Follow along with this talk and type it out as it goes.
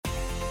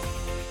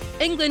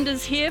England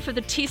is here for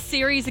the Test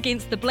series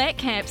against the Black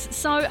Caps,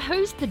 so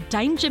who's the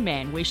danger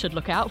man we should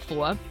look out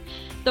for?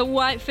 The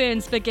White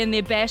Ferns begin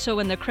their battle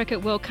in the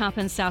Cricket World Cup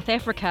in South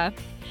Africa.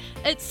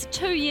 It's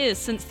 2 years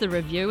since the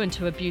review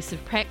into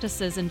abusive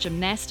practices in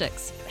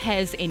gymnastics.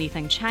 Has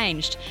anything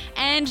changed?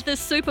 And the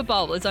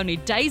Superbowl is only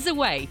days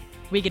away.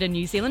 We get a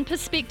New Zealand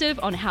perspective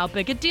on how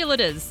big a deal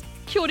it is.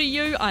 Kia ora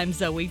you, I'm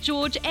Zoe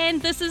George,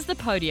 and this is The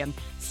Podium.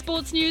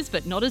 Sports news,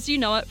 but not as you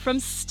know it from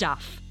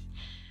Stuff.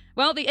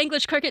 Well, the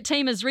English cricket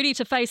team is ready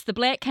to face the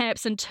Black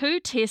Caps in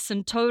 2 tests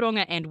in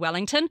Tauranga and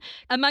Wellington.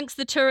 Amongst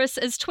the tourists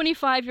is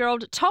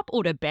 25-year-old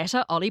top-order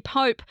batter Ollie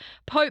Pope.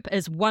 Pope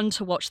is one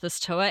to watch this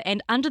tour,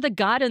 and under the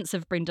guidance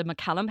of Brendan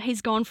McCullum,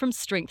 he's gone from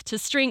strength to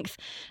strength.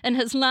 In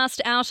his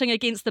last outing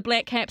against the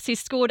Black Caps, he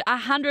scored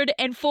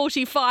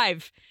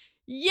 145.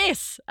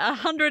 Yes,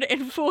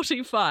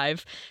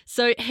 145.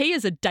 So he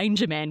is a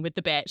danger man with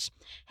the bat.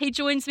 He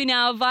joins me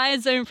now via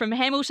Zoom from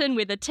Hamilton,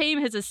 where the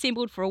team has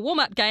assembled for a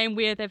warm-up game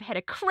where they've had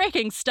a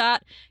cracking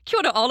start.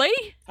 Kia ora,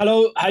 Ollie.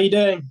 Hello, how you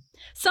doing?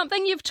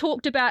 Something you've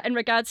talked about in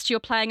regards to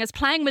your playing is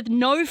playing with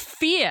no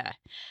fear.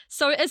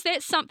 So is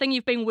that something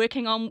you've been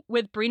working on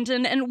with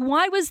Brendan, and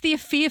why was there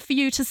fear for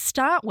you to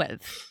start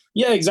with?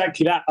 Yeah,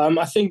 exactly that.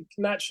 I think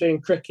naturally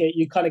in cricket,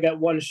 you kind of get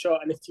one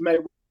shot, and if you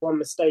make one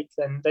mistake,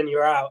 then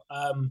you're out.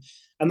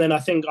 And then I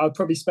think I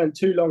probably spent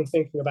too long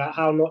thinking about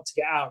how not to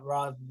get out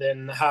rather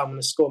than how I'm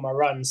going to score my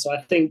runs. So I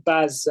think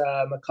Baz,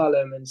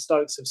 McCullum and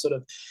Stokes have sort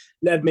of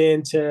led me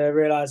into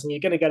realising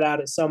you're going to get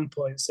out at some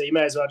point. So you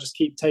may as well just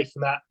keep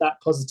taking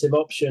that positive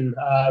option.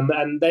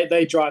 And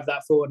they drive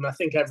that forward, and I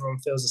think everyone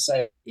feels the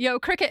same.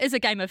 Cricket is a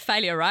game of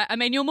failure, right? I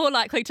mean, you're more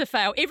likely to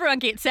fail. Everyone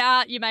gets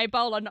out. You may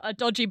bowl a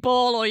dodgy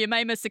ball or you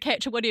may miss a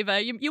catch or whatever.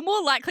 You're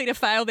more likely to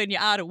fail than you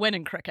are to win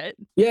in cricket.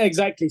 Yeah,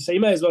 exactly. So you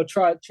may as well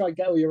try and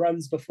get all your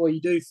runs before you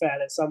do fail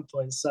at some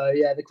point. So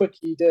yeah, the quicker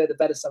you do it, the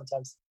better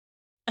sometimes.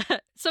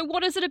 So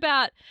what is it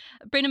about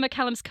Brendan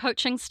McCullum's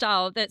coaching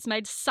style that's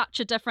made such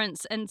a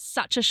difference in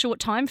such a short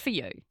time for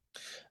you?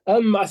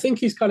 I think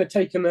he's kind of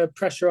taken the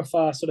pressure off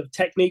our sort of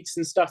techniques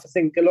and stuff. I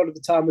think a lot of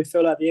the time we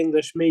feel like the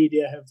English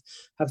media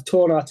have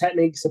torn our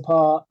techniques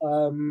apart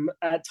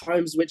at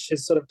times, which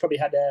has sort of probably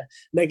had a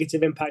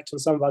negative impact on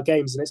some of our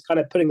games. And it's kind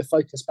of putting the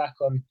focus back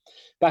on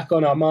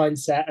our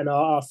mindset and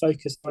our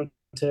focus on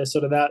to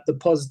sort of the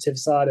positive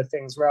side of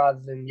things rather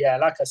than,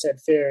 like I said,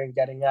 fearing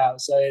getting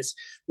out. So it's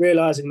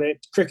realising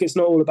that cricket's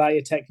not all about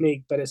your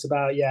technique, but it's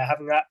about,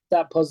 having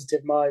that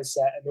positive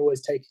mindset and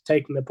always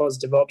taking the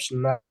positive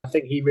option. I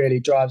think he really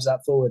drives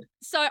that forward.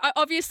 So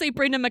obviously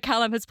Brendan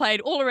McCullum has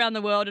played all around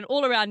the world and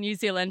all around New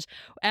Zealand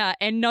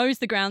and knows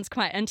the grounds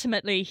quite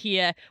intimately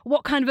here.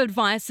 What kind of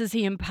advice has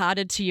he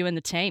imparted to you and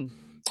the team?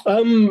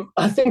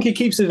 I think he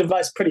keeps his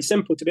advice pretty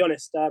simple, to be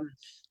honest.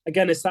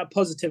 Again, it's that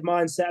positive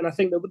mindset. And I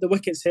think that the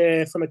wickets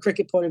here, from a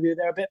cricket point of view,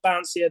 they're a bit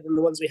bouncier than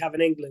the ones we have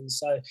in England.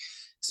 So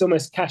it's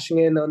almost cashing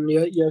in on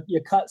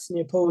your cuts and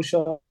your pull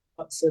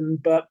shots.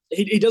 But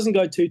he doesn't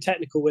go too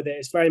technical with it.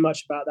 It's very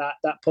much about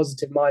that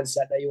positive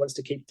mindset that he wants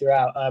to keep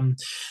throughout.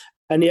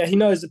 And he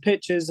knows the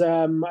pitches.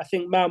 I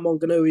think Mount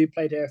Maunganui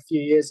played here a few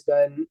years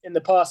ago. And in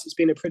the past, it's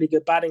been a pretty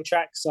good batting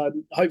track. So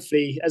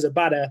hopefully, as a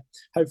batter,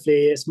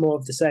 it's more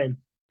of the same.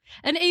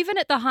 And even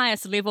at the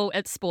highest level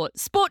at sport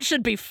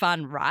should be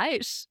fun,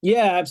 right?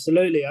 Yeah,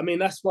 absolutely. I mean,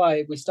 that's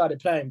why we started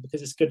playing,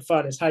 because it's good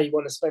fun. It's how you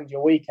want to spend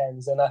your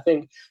weekends. And I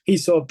think he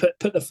sort of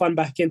put the fun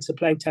back into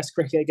playing Test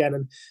cricket again.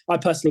 And I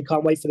personally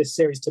can't wait for this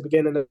series to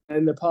begin. And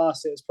in the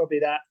past, it was probably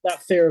that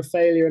fear of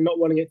failure and not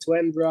wanting it to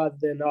end rather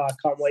than, I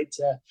can't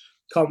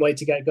wait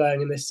to get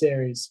going in this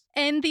series.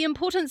 And the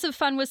importance of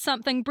fun was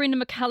something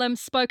Brendan McCullum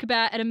spoke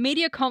about at a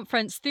media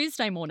conference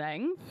Thursday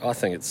morning. I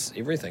think it's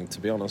everything, to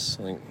be honest.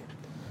 I think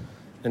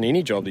in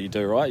any job that you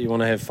do, right, you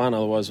want to have fun,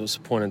 otherwise what's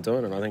the point in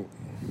doing it? I think,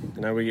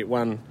 we get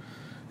one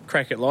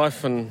crack at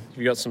life and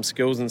you've got some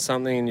skills in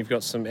something and you've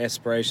got some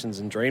aspirations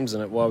and dreams in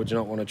it. Why would you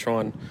not want to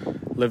try and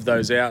live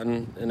those out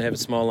and have a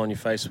smile on your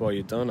face while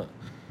you're doing it?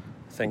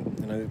 I think,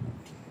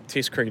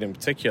 Test cricket in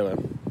particular,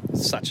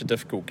 it's such a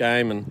difficult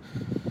game and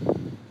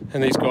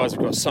these guys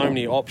have got so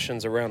many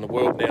options around the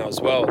world now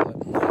as well.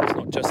 It's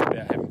not just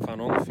about having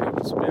fun on the field,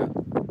 it's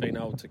about being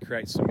able to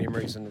create some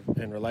memories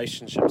and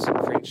relationships and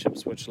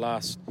friendships which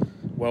last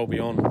well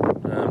beyond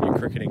your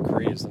cricketing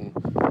careers, and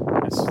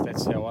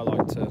that's how I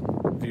like to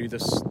view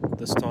this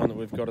time that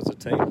we've got as a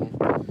team. And,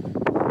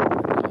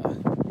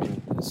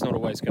 it's not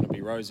always going to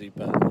be rosy,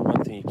 but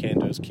one thing you can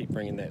do is keep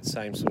bringing that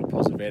same sort of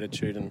positive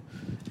attitude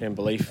and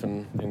belief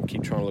and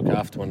keep trying to look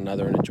after one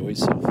another and enjoy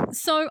yourself.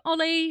 So,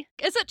 Ollie,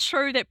 is it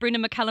true that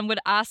Brendan McCullum would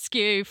ask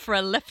you for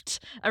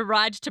a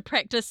ride to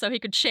practice so he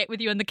could chat with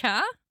you in the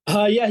car?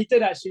 Yeah, he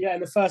did actually, in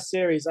the first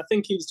series. I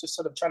think he was just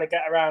sort of trying to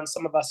get around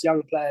some of us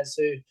young players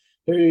who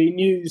he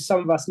knew some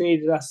of us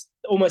needed us,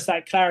 almost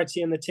that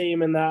clarity in the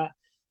team and that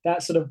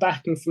sort of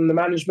backing from the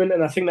management.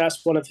 And I think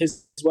that's one of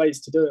his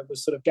ways to do it,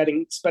 was sort of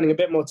spending a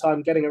bit more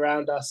time getting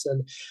around us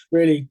and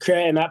really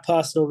creating that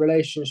personal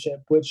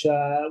relationship, which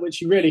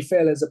you really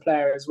feel as a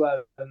player as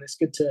well. And it's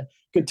good to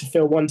good to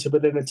feel wanted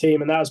within the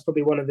team, and that was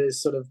probably one of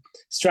his sort of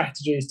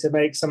strategies to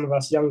make some of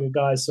us younger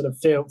guys sort of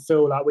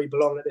feel like we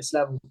belong at this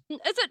level. Is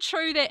it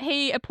true that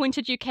he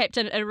appointed you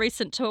captain at a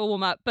recent tour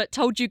warm-up but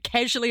told you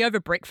casually over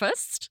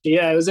breakfast?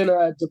 Yeah, it was in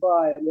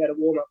Dubai, and we had a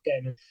warm-up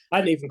game. I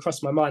hadn't even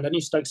crossed my mind. I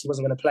knew Stokesy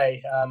wasn't going to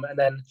play, and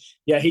then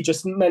he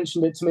just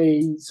mentioned it to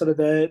me sort of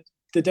the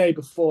day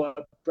before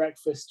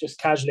breakfast, just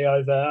casually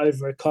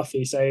over a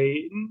coffee. So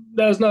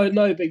there was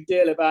no big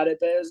deal about it,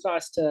 but it was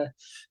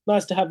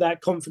nice to have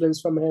that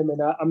confidence from him. And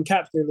I'm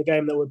captaining the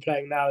game that we're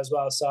playing now as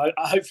well. So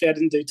hopefully I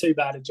didn't do too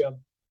bad a job.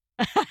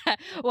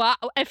 Well,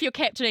 if you're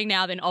captaining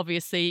now, then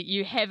obviously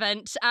you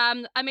haven't.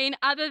 I mean,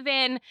 other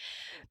than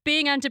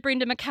being under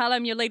Brendan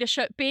McCullum, your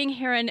leadership, being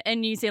here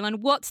in New Zealand,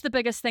 what's the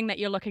biggest thing that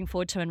you're looking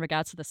forward to in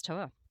regards to this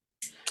tour?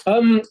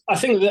 I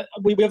think that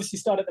we obviously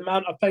started at the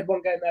Mount. I've played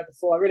one game there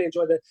before. I really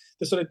enjoy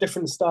the sort of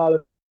different style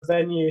of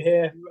venue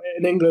here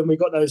in England. We've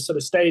got those sort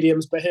of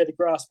stadiums, but here the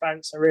grass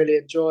banks I really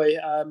enjoy.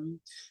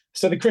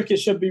 So the cricket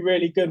should be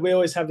really good. We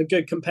always have a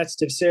good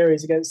competitive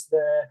series against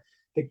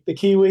the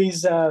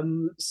Kiwis.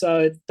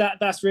 So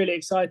that's really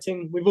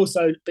exciting. We've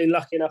also been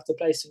lucky enough to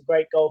play some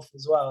great golf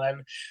as well.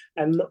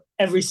 And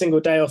every single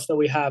day off that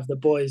we have, the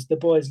boys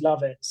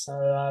love it. So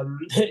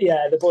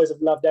the boys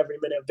have loved every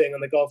minute of being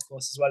on the golf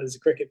course as well as the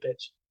cricket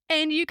pitch.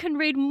 And you can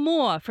read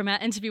more from our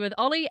interview with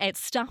Ollie at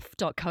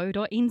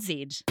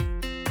stuff.co.nz.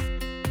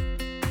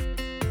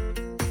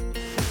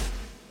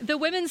 The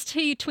Women's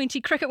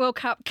T20 Cricket World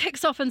Cup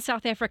kicks off in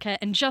South Africa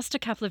in just a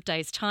couple of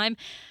days' time.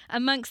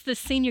 Amongst the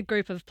senior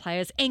group of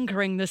players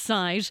anchoring the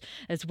side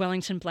is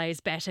Wellington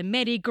Blaze batter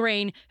Maddie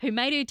Green, who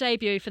made her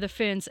debut for the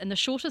Ferns in the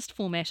shortest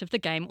format of the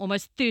game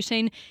almost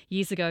 13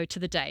 years ago to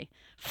the day.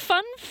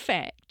 Fun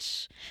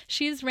fact,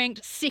 she is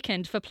ranked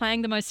second for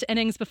playing the most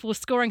innings before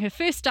scoring her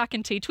first duck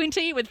in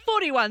T20 with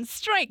 41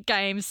 straight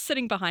games,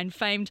 sitting behind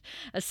famed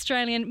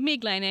Australian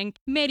Meg Lanning.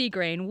 Maddie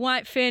Green,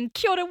 White Fern,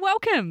 kia ora,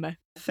 welcome.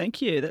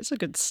 Thank you. That's a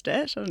good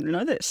stat. I didn't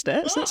know that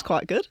stat, so that's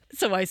quite good.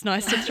 It's always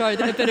nice to throw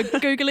a bit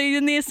of googly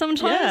in there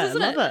sometimes,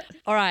 isn't it? Love it.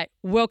 All right,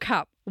 World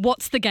Cup.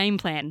 What's the game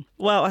plan?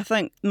 Well, I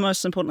think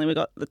most importantly, we've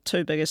got the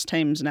two biggest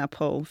teams in our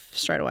pool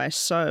straight away,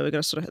 so we've got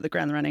to sort of hit the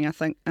ground running, I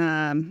think.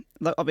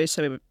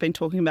 Obviously, we've been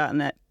talking about in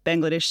that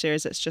Bangladesh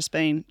series, it's just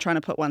been trying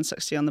to put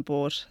 160 on the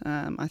board.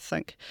 I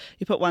think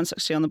you put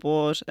 160 on the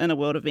board in a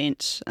world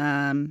event,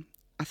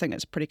 I think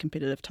it's a pretty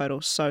competitive total.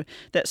 So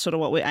that's sort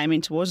of what we're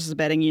aiming towards as a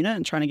batting unit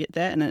and trying to get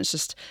that. And it's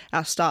just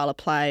our style of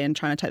play and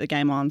trying to take the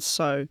game on.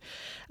 So,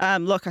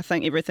 look, I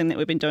think everything that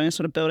we've been doing is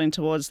sort of building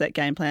towards that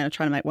game plan of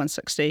trying to make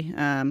 160.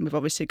 We've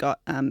obviously got,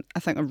 I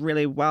think, a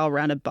really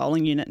well-rounded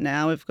bowling unit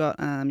now. We've got,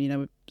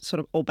 we've sort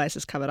of all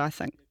bases covered, I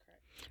think.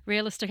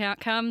 Realistic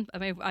outcome? I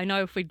mean, I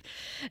know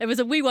it was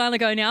a wee while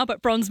ago now,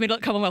 but bronze medal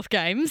at Commonwealth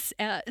Games.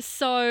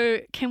 So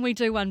can we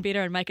do one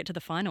better and make it to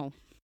the final?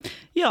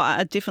 Yeah,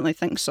 I definitely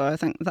think so. I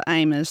think the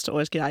aim is to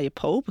always get out of your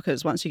pool,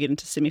 because once you get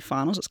into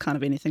semi-finals, it's kind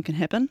of anything can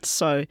happen.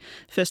 So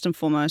first and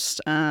foremost,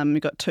 we've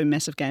got two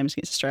massive games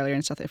against Australia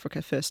and South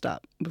Africa first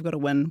up. We've got to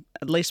win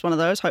at least one of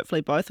those.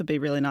 Hopefully both would be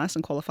really nice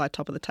and qualify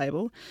top of the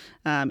table.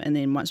 And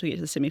then once we get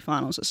to the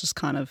semi-finals, it's just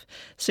kind of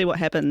see what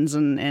happens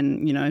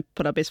and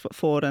put our best foot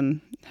forward,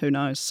 and who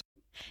knows.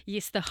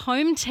 Yes, the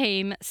home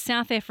team,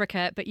 South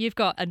Africa, but you've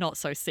got a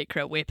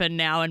not-so-secret weapon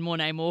now in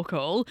Morné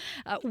Morkel.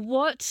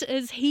 What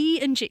is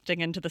he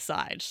injecting into the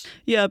side?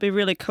 Yeah, it'd be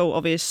really cool,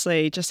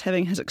 obviously, just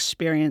having his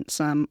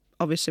experience.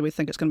 Obviously, we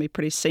think it's going to be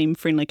pretty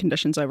seam-friendly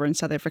conditions over in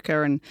South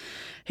Africa, and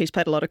he's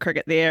played a lot of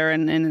cricket there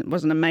and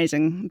was an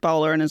amazing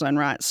bowler in his own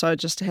right. So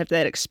just to have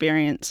that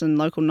experience and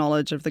local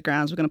knowledge of the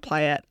grounds we're going to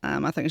play at,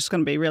 I think it's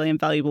going to be really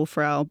invaluable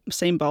for our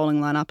seam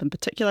bowling lineup in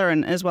particular,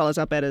 and as well as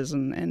our batters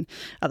and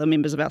other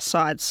members of our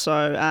side.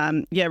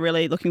 So,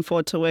 really looking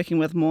forward to working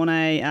with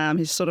Morné.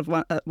 He's sort of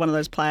one of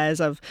those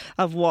players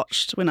I've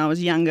watched when I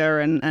was younger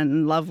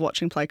and love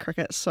watching play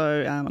cricket.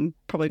 So I'm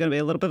probably going to be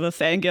a little bit of a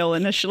fangirl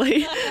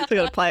initially. So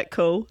got to play it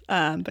cool.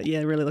 But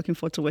yeah, really looking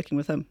forward to working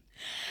with him.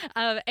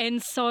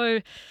 And so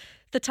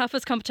the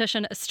toughest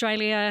competition,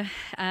 Australia,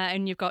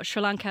 and you've got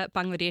Sri Lanka,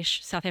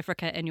 Bangladesh, South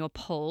Africa in your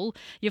pool.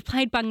 You've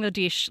played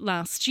Bangladesh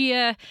last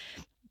year,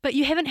 but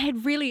you haven't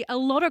had really a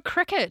lot of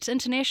cricket,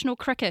 international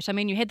cricket. I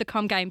mean, you had the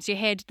Com Games, you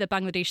had the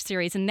Bangladesh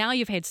series, and now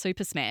you've had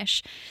Super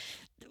Smash.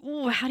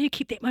 Ooh, how do you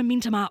keep that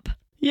momentum up?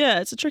 Yeah,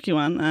 it's a tricky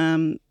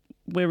one.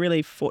 We're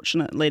really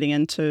fortunate leading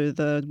into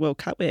the World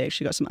Cup. We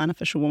actually got some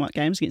unofficial warm-up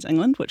games against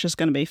England, which is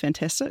going to be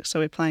fantastic. So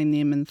we're playing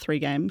them in 3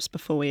 games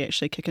before we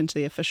actually kick into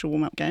the official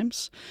warm-up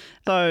games.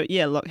 So,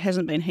 yeah, look,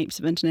 hasn't been heaps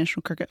of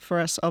international cricket for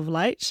us of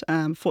late.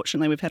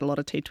 Fortunately, we've had a lot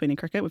of T20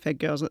 cricket. We've had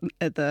girls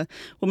at the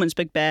Women's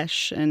Big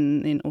Bash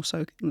and then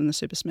also in the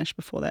Super Smash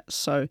before that.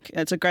 So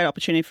it's a great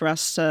opportunity for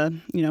us to,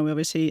 we're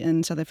obviously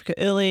in South Africa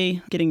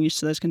early, getting used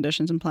to those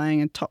conditions and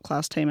playing a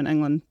top-class team in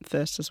England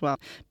first as well.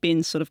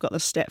 Ben's sort of got the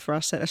stat for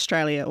us that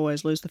Australia always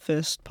Blues lose the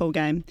first pool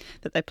game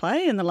that they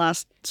play in the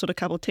last sort of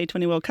couple of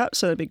T20 World Cups.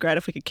 So it'd be great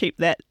if we could keep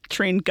that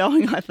trend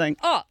going, I think.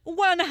 Oh,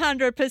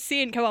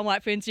 100%. Come on,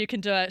 White Ferns, you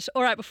can do it.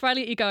 All right, before I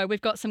let you go,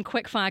 we've got some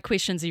quick fire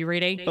questions. Are you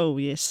ready? Oh,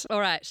 yes. All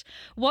right.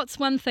 What's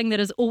one thing that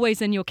is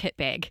always in your kit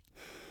bag?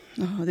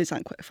 Oh, these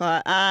aren't quick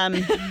fire.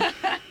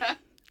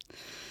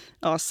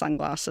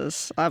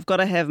 Sunglasses. I've got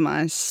to have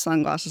my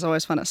sunglasses. I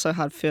always find it so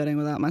hard fielding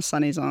without my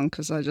sunnies on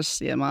because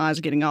my eyes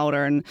are getting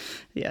older and,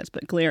 it's a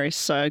bit glary.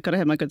 So got to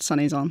have my good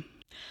sunnies on.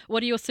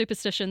 What are your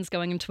superstitions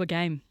going into a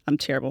game? I'm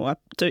terrible. I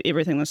do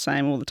everything the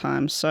same all the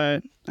time. So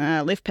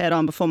left pad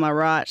on before my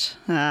right.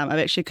 I've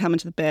actually come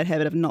into the bad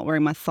habit of not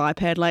wearing my thigh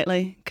pad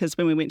lately because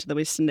when we went to the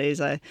West Indies,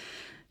 I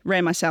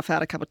ran myself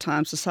out a couple of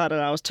times, decided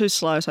I was too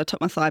slow, so I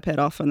took my thigh pad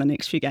off, and the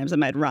next few games I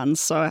made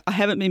runs. So I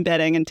haven't been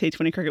batting in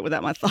T20 cricket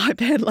without my thigh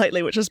pad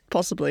lately, which is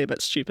possibly a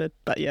bit stupid.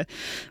 But yeah,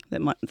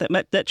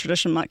 that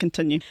tradition might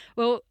continue.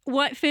 Well,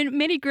 White Fern,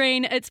 Maddie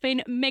Green, it's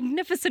been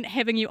magnificent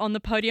having you on the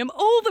podium.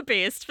 All the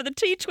best for the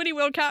T20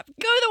 World Cup.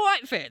 Go the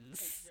White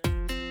Ferns!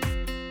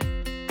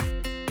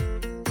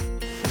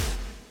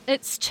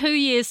 It's 2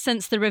 years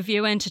since the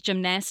review into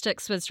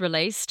gymnastics was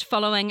released,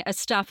 following a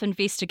staff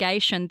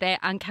investigation that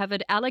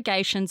uncovered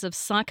allegations of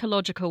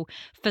psychological,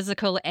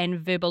 physical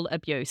and verbal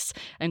abuse,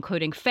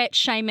 including fat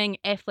shaming,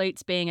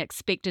 athletes being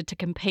expected to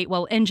compete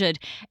while injured,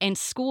 and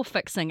score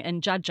fixing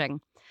in judging.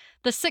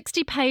 The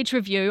 60-page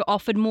review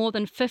offered more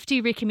than 50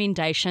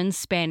 recommendations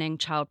spanning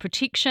child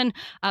protection,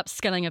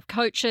 upskilling of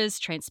coaches,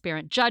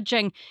 transparent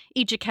judging,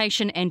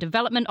 education and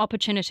development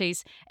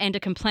opportunities, and a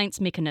complaints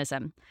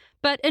mechanism.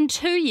 But in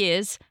 2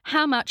 years,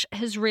 how much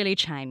has really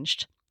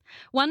changed?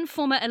 One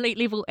former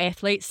elite-level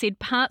athlete said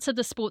parts of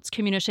the sports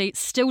community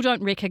still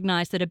don't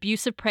recognise that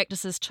abusive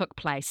practices took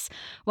place,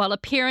 while a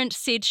parent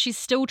said she's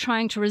still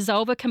trying to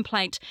resolve a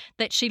complaint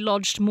that she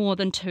lodged more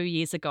than 2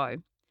 years ago.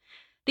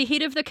 The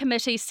head of the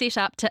committee set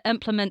up to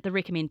implement the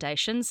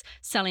recommendations,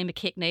 Sally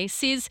McKechnie,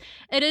 says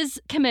it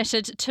is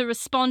committed to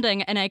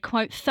responding in a,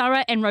 quote,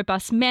 thorough and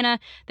robust manner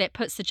that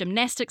puts the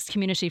gymnastics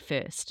community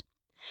first.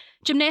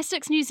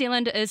 Gymnastics New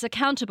Zealand is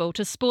accountable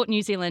to Sport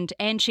New Zealand,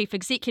 and Chief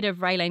Executive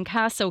Raylene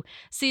Castle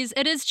says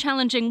it is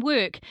challenging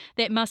work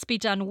that must be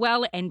done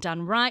well and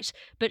done right,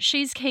 but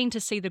she's keen to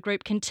see the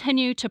group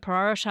continue to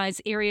prioritise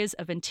areas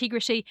of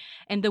integrity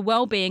and the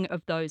well-being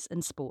of those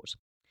in sport.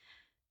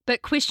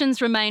 But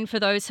questions remain for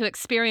those who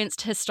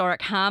experienced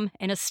historic harm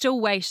and are still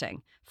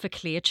waiting for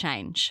clear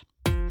change.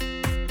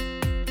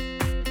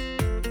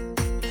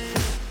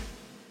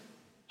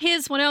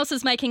 Here's what else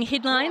is making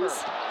headlines.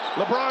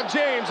 LeBron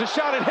James, a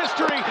shot at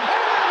history. And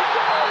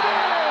there it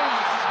is!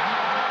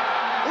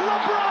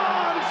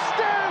 LeBron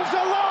stands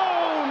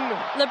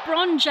alone!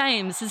 LeBron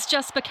James has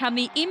just become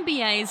the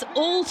NBA's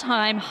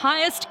all-time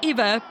highest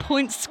ever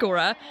point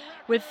scorer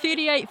with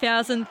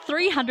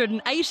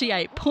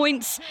 38,388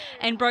 points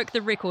and broke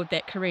the record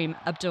that Kareem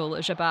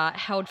Abdul-Jabbar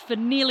held for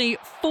nearly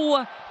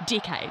 4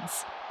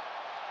 decades.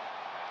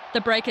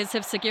 The Breakers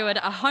have secured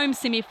a home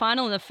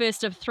semi-final in the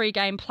first of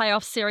 3-game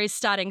playoff series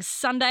starting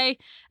Sunday,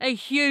 a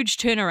huge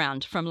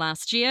turnaround from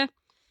last year.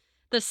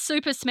 The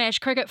Super Smash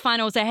cricket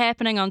finals are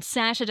happening on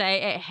Saturday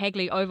at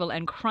Hagley Oval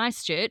in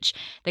Christchurch,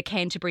 the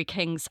Canterbury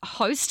Kings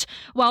host,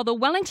 while the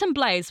Wellington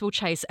Blaze will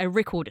chase a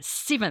record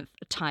 7th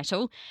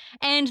title.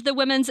 And the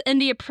Women's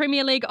India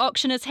Premier League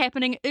auction is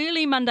happening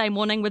early Monday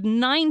morning with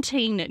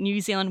 19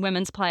 New Zealand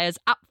women's players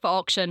up for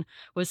auction,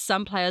 with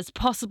some players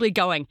possibly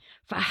going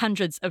for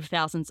hundreds of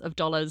thousands of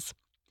dollars.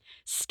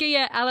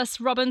 Skier Alice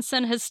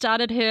Robinson has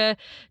started her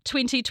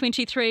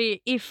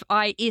 2023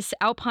 FIS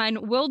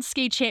Alpine World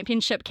Ski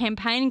Championship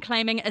campaign,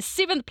 claiming a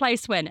 7th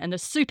place win in the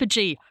Super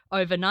G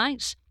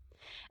overnight.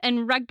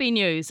 In rugby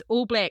news,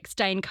 All Blacks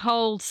Dane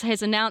Coles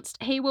has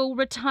announced he will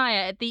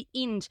retire at the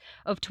end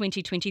of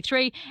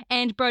 2023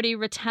 and Brodie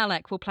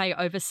Retallick will play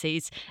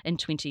overseas in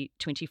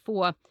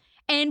 2024.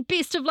 And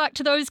best of luck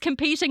to those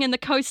competing in the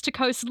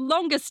coast-to-coast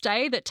longest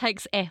day that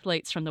takes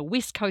athletes from the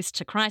West Coast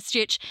to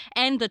Christchurch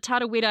and the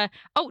Tarawera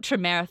Ultra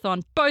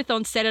Marathon, both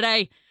on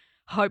Saturday.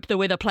 Hope the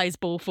weather plays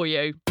ball for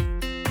you.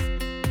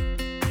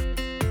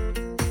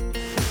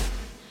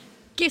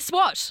 Guess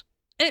what?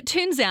 It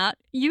turns out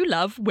you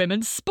love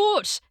women's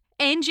sport.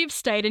 And you've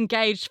stayed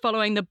engaged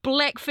following the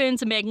Black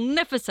Ferns'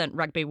 magnificent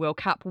Rugby World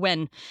Cup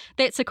win.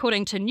 That's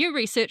according to new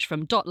research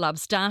from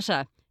 .love's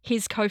data.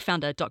 Here's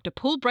co-founder Dr.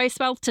 Paul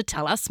Bracewell to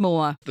tell us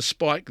more. The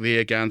spike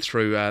there going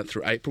through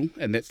April,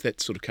 and that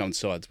sort of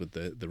coincides with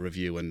the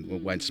review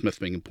and Wayne Smith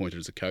being appointed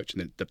as a coach,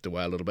 and then dipped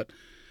away a little bit.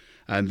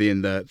 And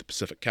then the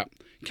Pacific Cup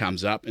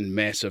comes up in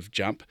massive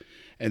jump,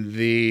 and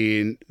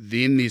then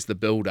there's the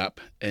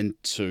build-up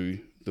into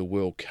the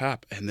World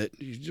Cup, and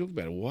that you talk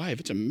about a wave.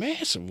 It's a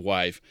massive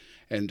wave,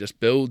 and just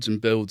builds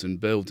and builds and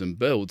builds and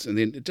builds, and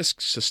then it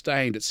just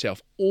sustained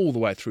itself all the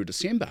way through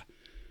December.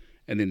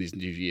 And then there's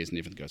New Year's and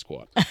everything goes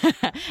quiet.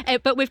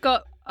 But we've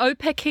got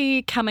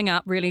Opiki coming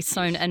up really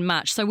soon in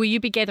March. So will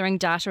you be gathering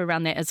data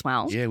around that as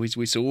well? Yeah, we're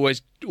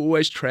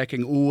always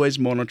tracking, always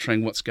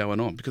monitoring what's going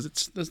on, because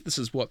this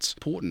is what's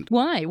important.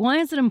 Why? Why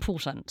is it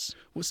important?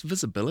 Well, it's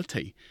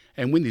visibility.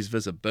 And when there's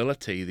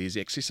visibility, there's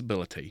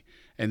accessibility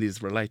and there's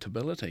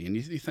relatability. And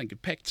you think a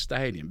packed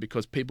stadium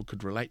because people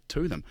could relate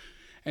to them.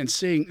 And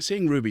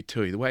seeing Ruby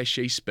Tui, the way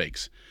she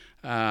speaks,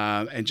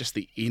 and just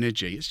the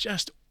energy, it's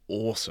just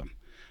awesome.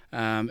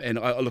 And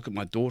I look at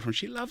my daughter and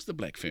she loves the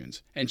Black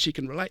Ferns and she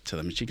can relate to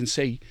them and she can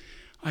see,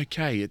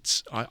 okay,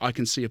 I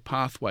can see a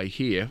pathway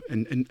here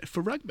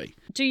for rugby.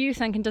 Do you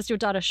think, and does your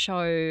data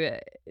show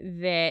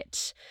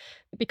that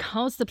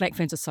because the Black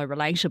Ferns are so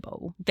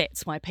relatable,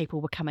 that's why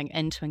people were coming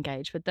in to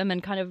engage with them?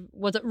 And kind of,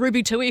 was it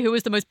Ruby Tui who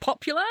was the most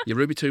popular? Yeah,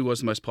 Ruby Tui was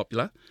the most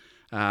popular.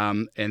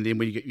 And then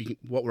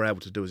what we're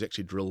able to do is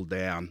actually drill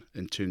down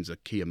in terms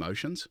of key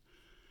emotions.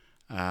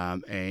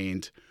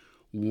 And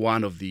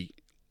one of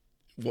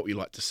what we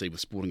like to see with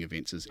sporting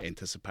events is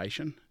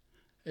anticipation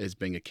as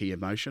being a key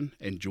emotion,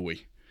 and joy.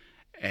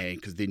 And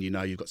because then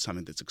you've got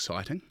something that's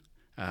exciting,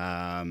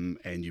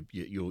 and you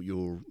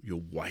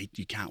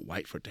can't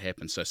wait for it to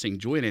happen. So seeing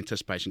joy and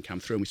anticipation come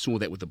through, and we saw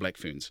that with the Black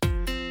Ferns.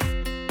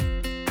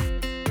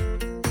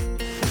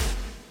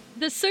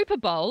 The Super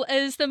Bowl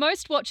is the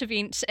most watched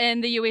event in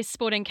the US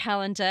sporting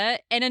calendar,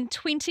 and in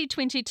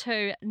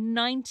 2022,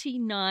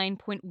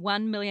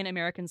 99.1 million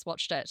Americans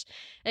watched it.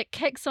 It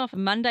kicks off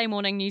Monday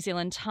morning New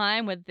Zealand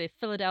time with the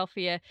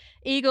Philadelphia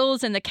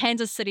Eagles and the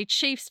Kansas City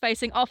Chiefs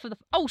facing off for the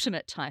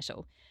ultimate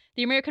title.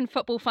 The American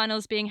football final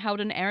is being held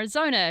in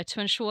Arizona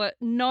to ensure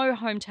no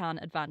hometown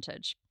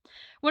advantage.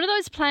 One of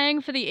those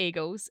playing for the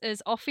Eagles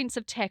is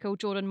offensive tackle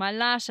Jordan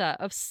Mailata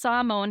of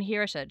Samoan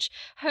heritage,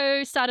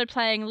 who started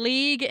playing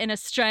league in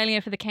Australia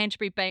for the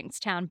Canterbury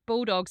Bankstown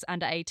Bulldogs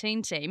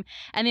under-18 team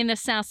and then the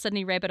South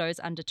Sydney Rabbitohs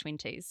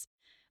under-20s.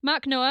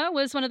 Mark Noah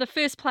was one of the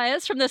first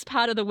players from this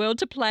part of the world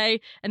to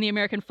play in the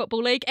American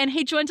Football League, and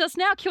he joins us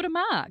now. Kia ora,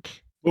 Mark.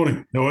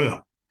 Morning, how are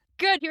you?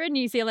 Good. Here in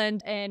New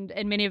Zealand and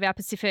in many of our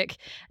Pacific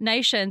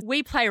nations,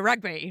 we play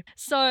rugby.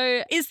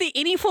 So is there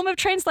any form of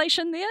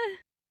translation there?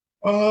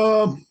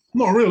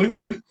 Not really.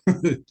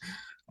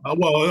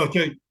 Well,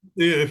 okay,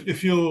 yeah,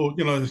 if you're,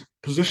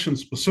 position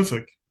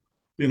specific,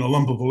 being a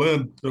lump of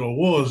land that I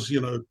was,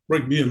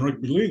 rugby and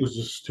rugby league was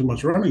just too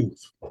much running,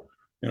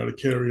 to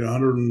carry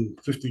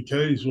 150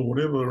 Ks or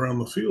whatever around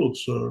the field.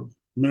 So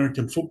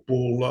American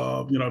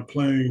football,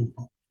 playing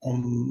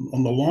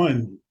on the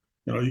line,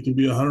 you can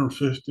be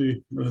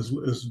 150 as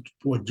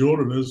like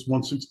Jordan is,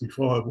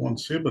 165,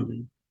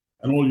 170.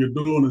 And all you're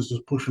doing is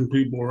just pushing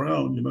people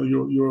around.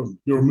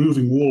 You're a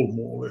moving wall,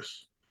 more or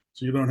less.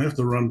 So you don't have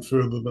to run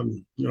further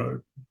than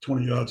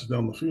 20 yards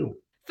down the field.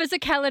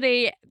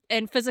 Physicality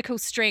and physical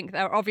strength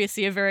are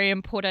obviously a very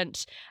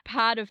important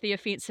part of the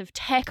offensive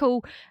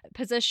tackle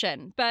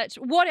position. But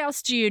what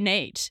else do you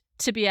need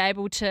to be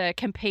able to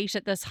compete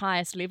at this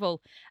highest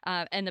level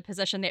in the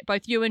position that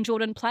both you and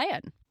Jordan play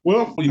in?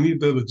 Well, you need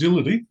that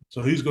agility.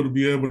 So he's got to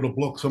be able to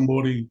block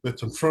somebody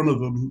that's in front of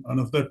him. And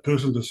if that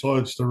person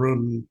decides to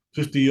run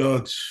 50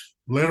 yards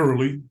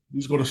laterally,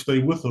 he's got to stay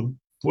with them.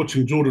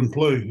 Watching Jordan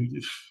play,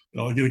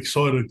 I get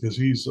excited because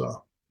he's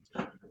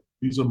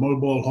a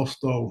mobile,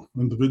 hostile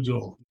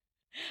individual.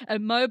 A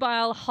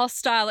mobile,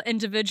 hostile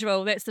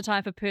individual. That's the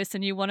type of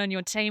person you want on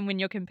your team when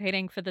you're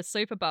competing for the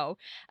Super Bowl.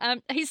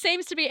 He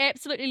seems to be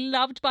absolutely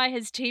loved by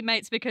his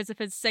teammates because of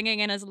his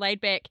singing and his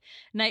laid-back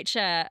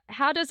nature.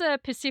 How does a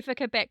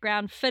Pacifica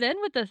background fit in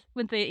with the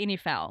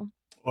NFL?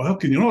 Well, how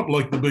can you not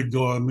like the big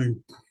guy? I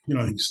mean,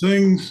 he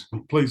sings, he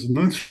plays an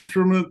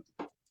instrument.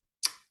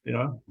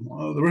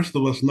 The rest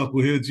of us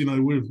knuckleheads,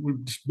 we're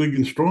just big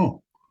and strong.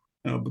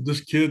 But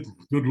this kid,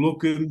 good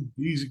looking,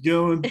 easy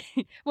going.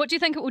 What do you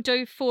think it will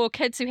do for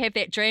kids who have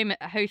that dream,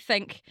 who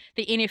think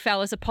the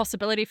NFL is a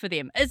possibility for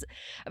them?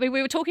 We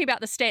were talking about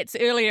the stats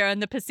earlier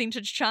and the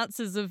percentage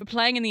chances of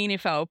playing in the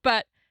NFL,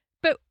 but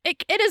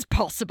it is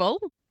possible.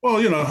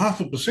 Well,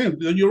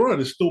 0.5%, you're right,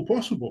 it's still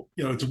possible.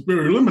 It's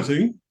very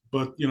limiting,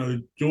 but,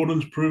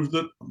 Jordan's proved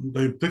it.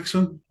 Dave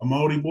Dixon, a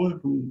Maori boy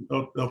from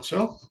out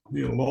south,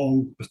 he had a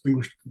long,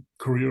 distinguished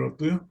career up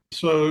there.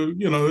 So,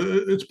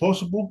 it's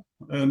possible,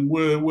 and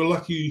we're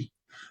lucky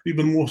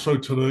even more so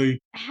today.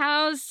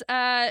 How's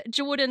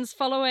Jordan's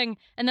following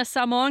in the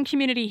Samoan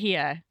community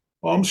here?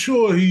 I'm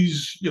sure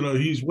he's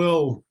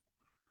well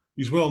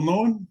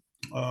known.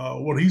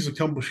 What he's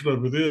accomplished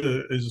over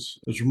there is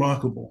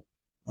remarkable.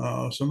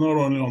 So not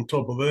only on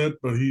top of that,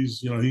 but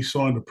he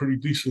signed a pretty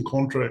decent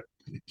contract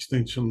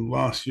extension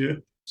last year.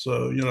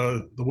 So,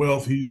 the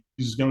wealth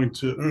he's going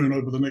to earn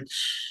over the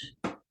next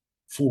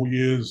 4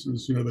 years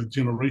is, the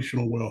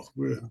generational wealth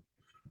where,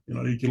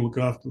 he can look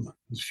after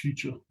his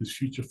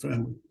future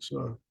family.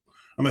 So,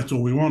 and that's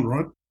all we want,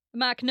 right?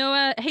 Mark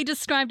Noah, he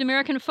described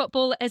American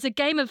football as a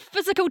game of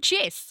physical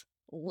chess.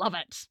 Love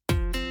it.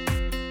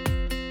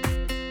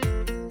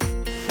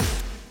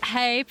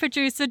 Hey,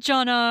 producer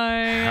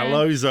Jono.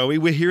 Hello, Zoe.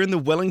 We're here in the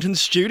Wellington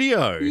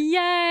studio.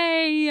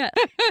 Yay!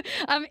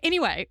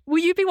 Anyway, will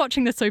you be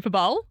watching the Super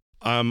Bowl?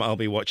 I'll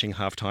be watching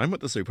halftime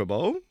at the Super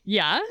Bowl.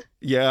 Yeah?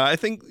 Yeah, I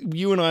think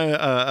you and I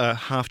are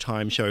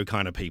halftime show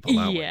kind of people,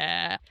 aren't we?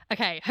 Yeah.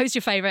 Okay, who's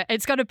your favourite?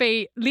 It's got to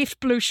be Left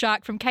Blue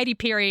Shark from Katy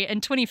Perry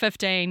in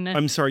 2015.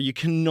 I'm sorry, you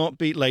cannot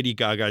beat Lady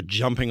Gaga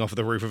jumping off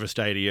the roof of a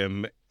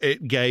stadium.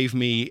 It gave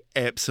me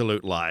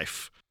absolute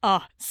life.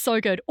 Oh,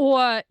 so good.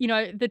 Or,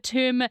 the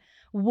term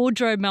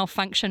wardrobe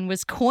malfunction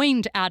was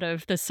coined out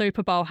of the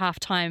Super Bowl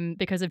halftime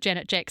because of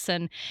Janet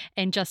Jackson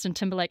and Justin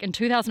Timberlake in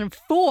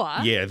 2004.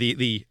 Yeah,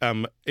 the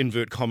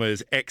invert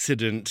commas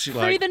accident.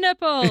 Free the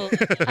nipple.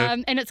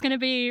 And it's going to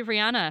be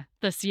Rihanna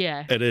this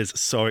year. It is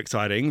so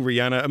exciting.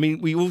 Rihanna, I mean,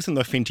 we all seen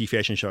the Fenty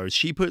fashion shows.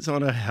 She puts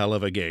on a hell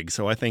of a gig,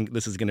 so I think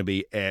this is going to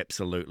be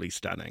absolutely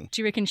stunning.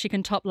 Do you reckon she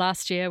can top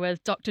last year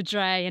with Dr.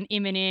 Dre and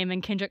Eminem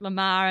and Kendrick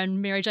Lamar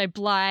and Mary J.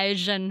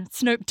 Blige and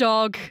Snoop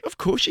Dogg? Of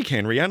course she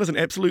can. Rihanna's an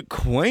absolute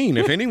queen.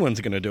 If anyone's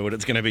going to do it,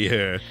 it's going to be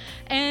her.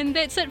 And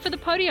that's it for The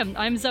Podium.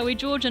 I'm Zoe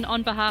George, and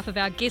on behalf of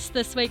our guests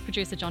this week,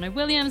 producer Jono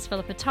Williams,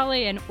 Philippa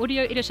Tully, and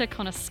audio editor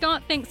Connor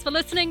Scott, thanks for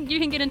listening. You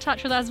can get in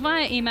touch with us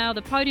via email,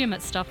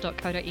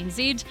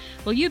 thepodium@stuff.co.nz.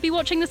 Will you be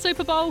watching the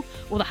Super Bowl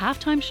or the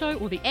halftime show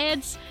or the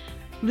ads?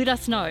 Let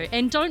us know.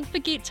 And don't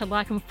forget to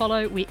like and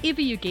follow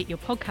wherever you get your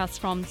podcasts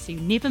from so you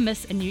never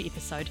miss a new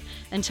episode.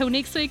 Until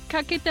next week,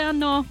 ka kite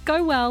anō.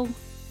 Go well.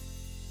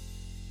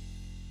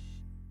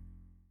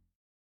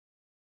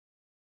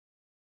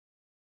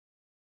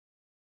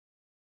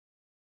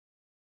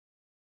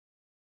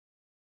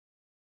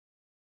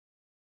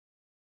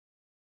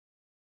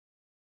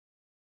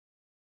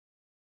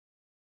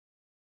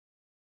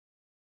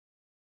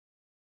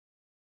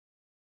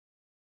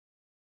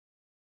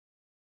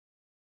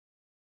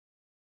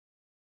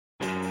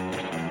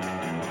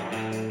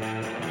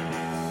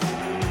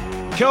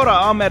 Kia ora,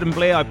 I'm Adam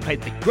Blair. I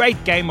played the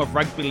great game of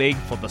rugby league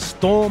for the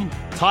Storm,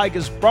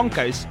 Tigers,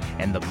 Broncos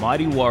and the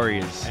Mighty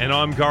Warriors. And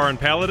I'm Goran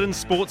Paladin,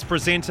 sports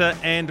presenter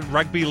and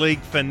rugby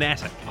league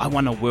fanatic. I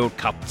won a World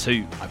Cup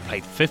too. I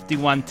played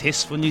 51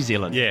 tests for New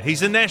Zealand. Yeah,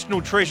 he's a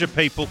national treasure,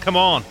 people. Come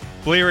on.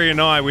 Blairy and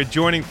I, we're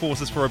joining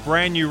forces for a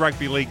brand new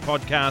rugby league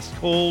podcast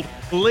called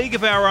League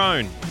of Our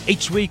Own.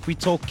 Each week we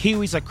talk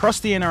Kiwis across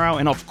the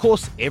NRL and of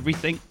course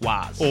everything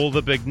was. All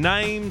the big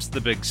names, the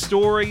big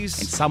stories.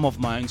 And some of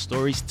my own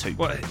stories too.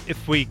 Well,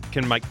 if we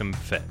can make them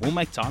fit. We'll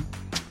make time.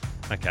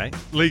 Okay.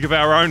 League of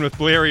Our Own with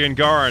Blairy and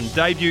Goran.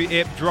 Debut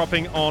ep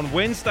dropping on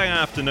Wednesday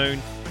afternoon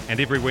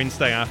and every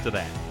Wednesday after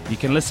that. You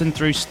can listen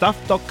through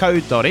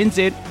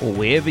stuff.co.nz or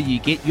wherever you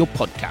get your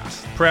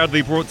podcast.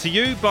 Proudly brought to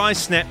you by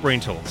Snap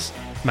Rentals.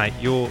 Mate,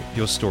 your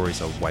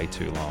stories are way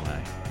too long,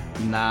 eh?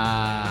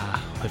 Nah,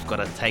 we've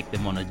got to take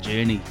them on a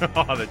journey.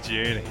 Oh, the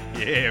journey.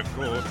 Yeah, of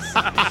course.